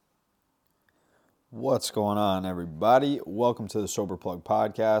What's going on, everybody? Welcome to the Sober Plug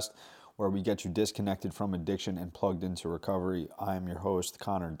Podcast, where we get you disconnected from addiction and plugged into recovery. I am your host,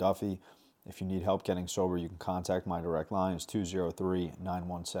 Connor Duffy. If you need help getting sober, you can contact my direct line. It's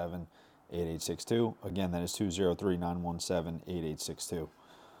 203-917-8862. Again, that is 203-917-8862.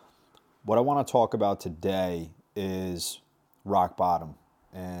 What I want to talk about today is rock bottom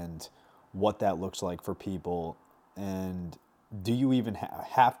and what that looks like for people, and do you even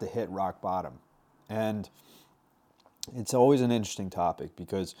have to hit rock bottom? And it's always an interesting topic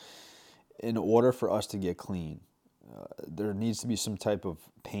because in order for us to get clean, there needs to be some type of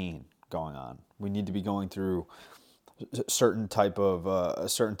pain going on. We need to be going through a certain type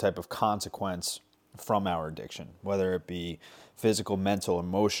of consequence from our addiction, whether it be physical, mental,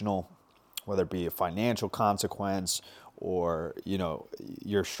 emotional, whether it be a financial consequence, or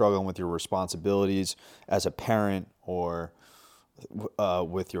you're struggling with your responsibilities as a parent, or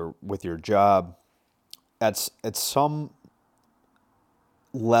with your job. At some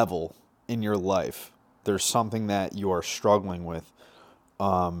level in your life, there's something that you are struggling with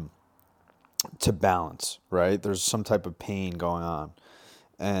to balance, right? There's some type of pain going on.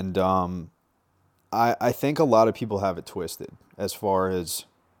 And I think a lot of people have it twisted as far as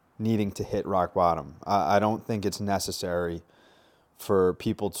needing to hit rock bottom. I don't think it's necessary for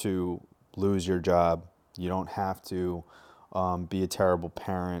people to lose your job. You don't have to be a terrible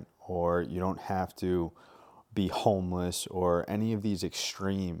parent, or you don't have to be homeless, or any of these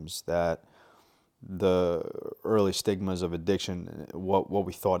extremes that the early stigmas of addiction, what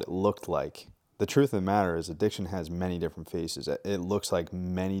we thought it looked like. The truth of the matter is addiction has many different faces. It looks like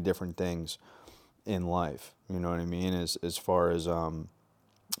many different things in life. You know what I mean? As far as I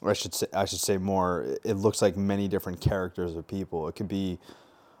should say more. It looks like many different characters of people. It could be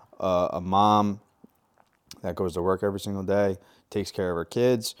a mom that goes to work every single day, takes care of her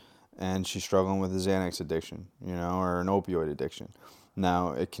kids, and she's struggling with a Xanax addiction, or an opioid addiction.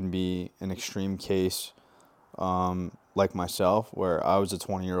 Now, it can be an extreme case like myself, where I was a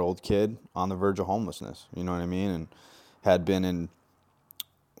 20-year-old kid on the verge of homelessness, you know what I mean, and had been in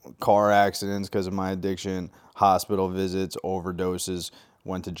car accidents because of my addiction, hospital visits, overdoses,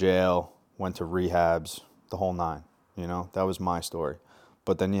 went to jail, went to rehabs, the whole nine. That was my story.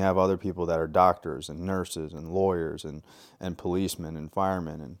 But then you have other people that are doctors and nurses and lawyers and policemen and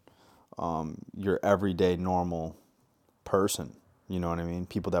firemen and your everyday normal person. You know what I mean?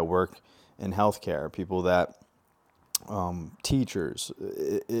 People that work in healthcare, people that teachers.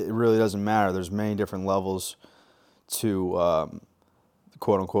 It really doesn't matter. There's many different levels to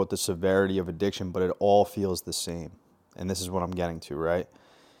quote unquote the severity of addiction, but it all feels the same. And this is what I'm getting to, right?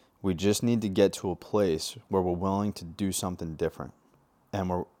 We just need to get to a place where we're willing to do something different.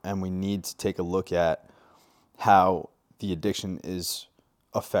 And we need to take a look at how the addiction is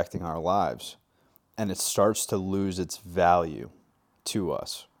affecting our lives, and it starts to lose its value to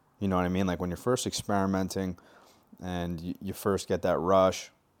us. You know what I mean? Like when you're first experimenting and you first get that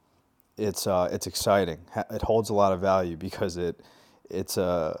rush, it's exciting. It holds a lot of value because it's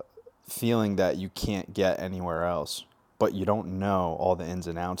a feeling that you can't get anywhere else, but you don't know all the ins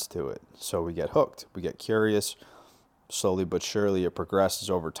and outs to it. So we get hooked. We get curious. Slowly but surely, it progresses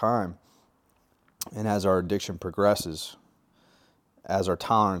over time. And as our addiction progresses, as our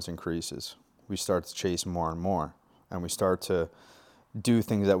tolerance increases, we start to chase more and more. And we start to do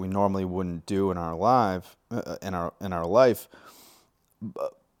things that we normally wouldn't do in our life,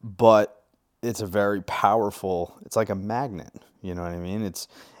 but it's a very powerful, it's like a magnet, you know what I mean? It's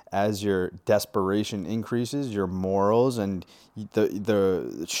as your desperation increases, your morals and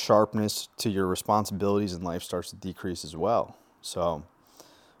the sharpness to your responsibilities in life starts to decrease as well. So,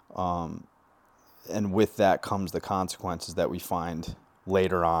 and with that comes the consequences that we find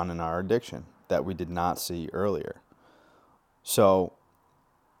later on in our addiction that we did not see earlier. So,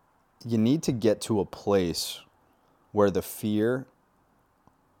 you need to get to a place where the fear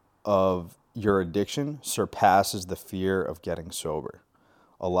of your addiction surpasses the fear of getting sober.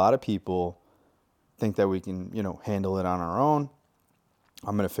 A lot of people think that we can, handle it on our own.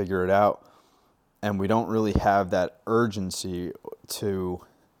 I'm going to figure it out. And we don't really have that urgency to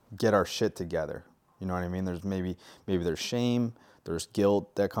get our shit together. You know what I mean? There's maybe there's shame, there's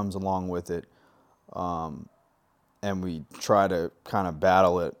guilt that comes along with it. And we try to kind of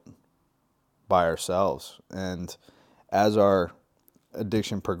battle it by ourselves. And as our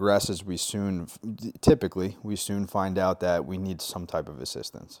addiction progresses, we soon find out that we need some type of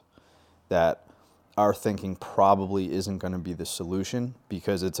assistance, that our thinking probably isn't going to be the solution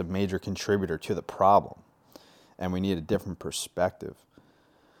because it's a major contributor to the problem, and we need a different perspective.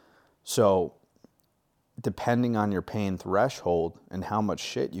 So depending on your pain threshold and how much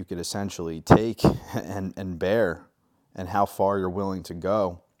shit you could essentially take and bear and how far you're willing to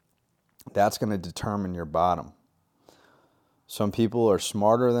go, that's going to determine your bottom. Some people are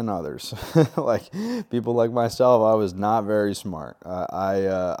smarter than others. Like people like myself, I was not very smart.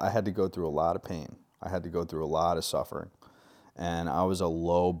 I had to go through a lot of pain. I had to go through a lot of suffering. And I was a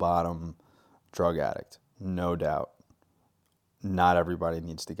low bottom drug addict, no doubt. Not everybody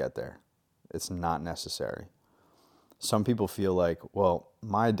needs to get there. It's not necessary. Some people feel like, well,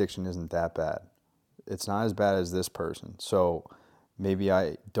 my addiction isn't that bad. It's not as bad as this person. So maybe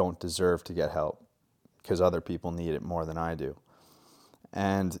I don't deserve to get help because other people need it more than I do.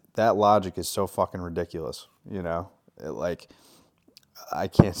 And that logic is so fucking ridiculous, you know? I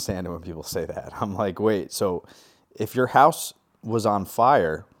can't stand it when people say that. I'm like, wait, so if your house was on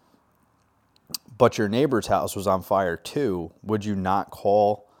fire, but your neighbor's house was on fire too, would you not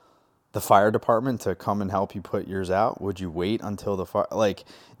call the fire department to come and help you put yours out? Would you wait until the fire,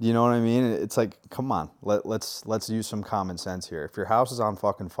 you know what I mean? It's like, come on, let's use some common sense here. If your house is on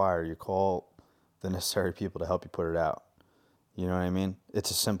fucking fire, you call the necessary people to help you put it out. You know what I mean? It's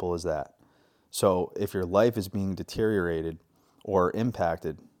as simple as that. So if your life is being deteriorated or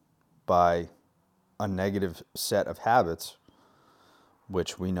impacted by a negative set of habits,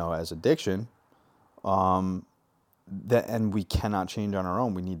 which we know as addiction, and we cannot change on our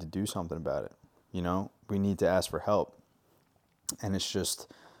own. We need to do something about it. You know, we need to ask for help. And it's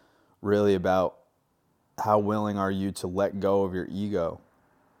just really about how willing are you to let go of your ego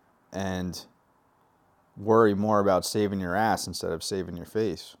and worry more about saving your ass instead of saving your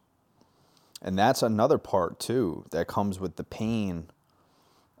face. And that's another part too that comes with the pain,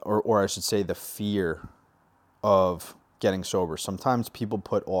 or I should say the fear of getting sober. Sometimes people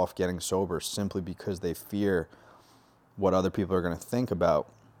put off getting sober simply because they fear what other people are going to think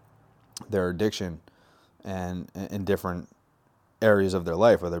about their addiction and in different areas of their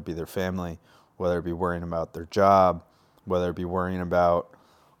life, whether it be their family, whether it be worrying about their job, whether it be worrying about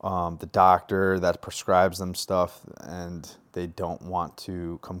the doctor that prescribes them stuff and they don't want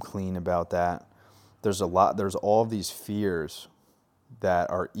to come clean about that. There's all of these fears that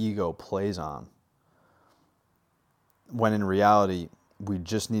our ego plays on, when in reality, we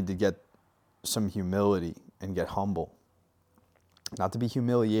just need to get some humility and get humble. Not to be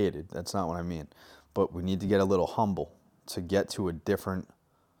humiliated, that's not what I mean, but we need to get a little humble to get to a different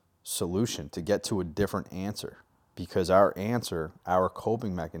solution, to get to a different answer. Because our answer, our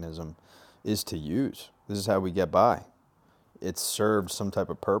coping mechanism, is to use. This is how we get by. It's served some type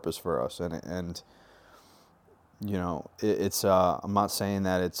of purpose for us, and you know, it's. I'm not saying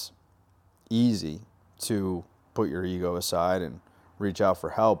that it's easy to put your ego aside and reach out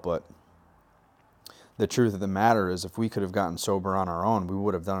for help, but the truth of the matter is, if we could have gotten sober on our own, we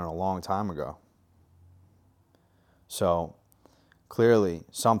would have done it a long time ago. So clearly,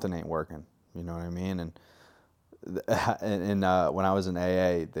 something ain't working. You know what I mean? And when I was in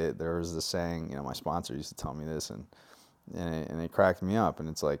AA, there was this saying, you know, my sponsor used to tell me this, and it cracked me up. And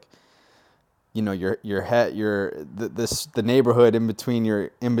it's like, you know, the neighborhood in between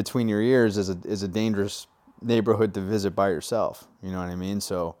your ears is a dangerous neighborhood to visit by yourself. You know what I mean?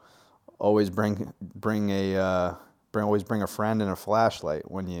 So always bring a friend and a flashlight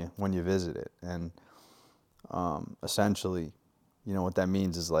when you visit it. And essentially, you know what that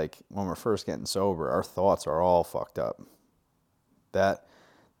means is, like, when we're first getting sober, our thoughts are all fucked up. That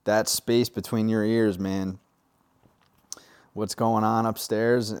space between your ears, man, what's going on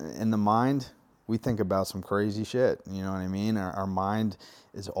upstairs in the mind, we think about some crazy shit. You know what I mean? Our mind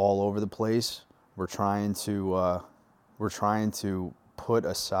is all over the place. We're trying to put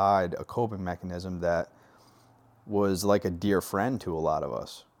aside a coping mechanism that was like a dear friend to a lot of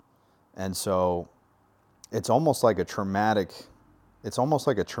us. And so it's almost like a traumatic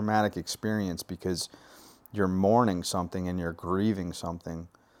experience, because you're mourning something and you're grieving something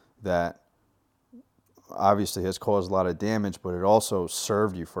that obviously has caused a lot of damage, but it also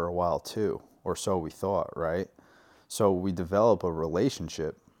served you for a while too, or so we thought, right? So we develop a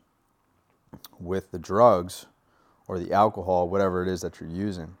relationship with the drugs or the alcohol, whatever it is that you're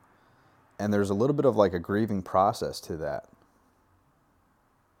using. And there's a little bit of like a grieving process to that.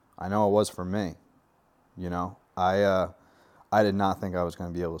 I know it was for me. You know, I did not think I was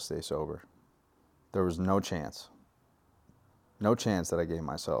going to be able to stay sober. There was no chance that I gave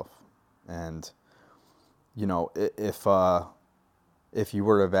myself. And, you know, if you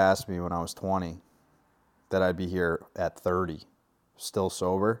were to have asked me when I was 20 that I'd be here at 30, still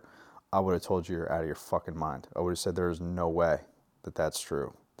sober, I would have told you you're out of your fucking mind. I would have said there's no way that that's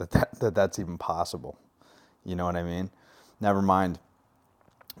true, that's even possible. You know what I mean? Never mind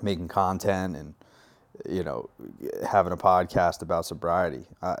making content and you know, having a podcast about sobriety.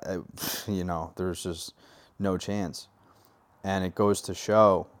 There's just no chance. And it goes to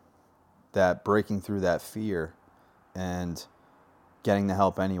show that breaking through that fear and getting the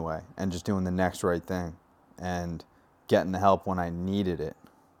help anyway and just doing the next right thing and getting the help when I needed it.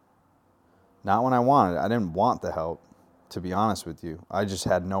 Not when I wanted it. I didn't want the help, to be honest with you. I just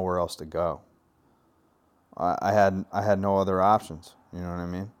had nowhere else to go. I had no other options. You know what I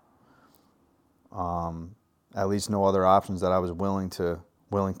mean? At least no other options that I was willing to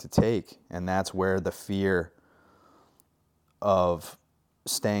take, and that's where the fear of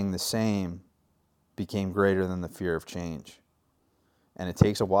staying the same became greater than the fear of change. And it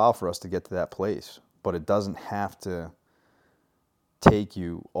takes a while for us to get to that place, but it doesn't have to take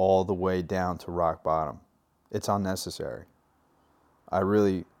you all the way down to rock bottom. It's unnecessary. I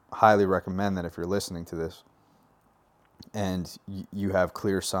really highly recommend that if you're listening to this and you have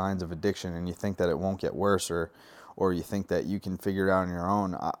clear signs of addiction and you think that it won't get worse, or you think that you can figure it out on your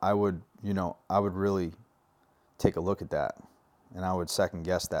own, I would really take a look at that, and I would second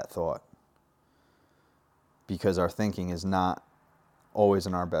guess that thought, because our thinking is not always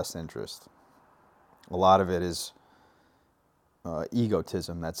in our best interest. A lot of it is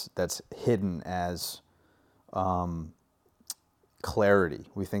egotism that's hidden as clarity.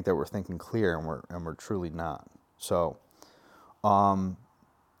 We think that we're thinking clear, and we're truly not. So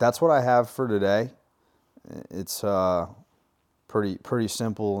that's what I have for today. It's pretty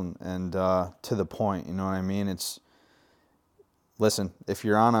simple and to the point. You know what I mean? Listen, if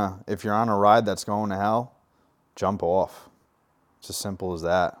you're on a ride that's going to hell, jump off. It's as simple as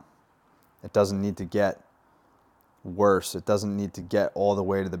that. It doesn't need to get worse. It doesn't need to get all the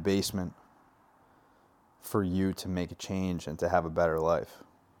way to the basement for you to make a change and to have a better life.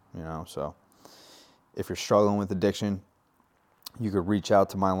 So if you're struggling with addiction, you could reach out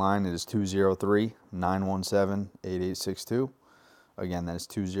to my line. It is 203-917-8862. Again, that is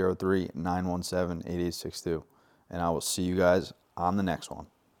 203-917-8862. And I will see you guys on the next one.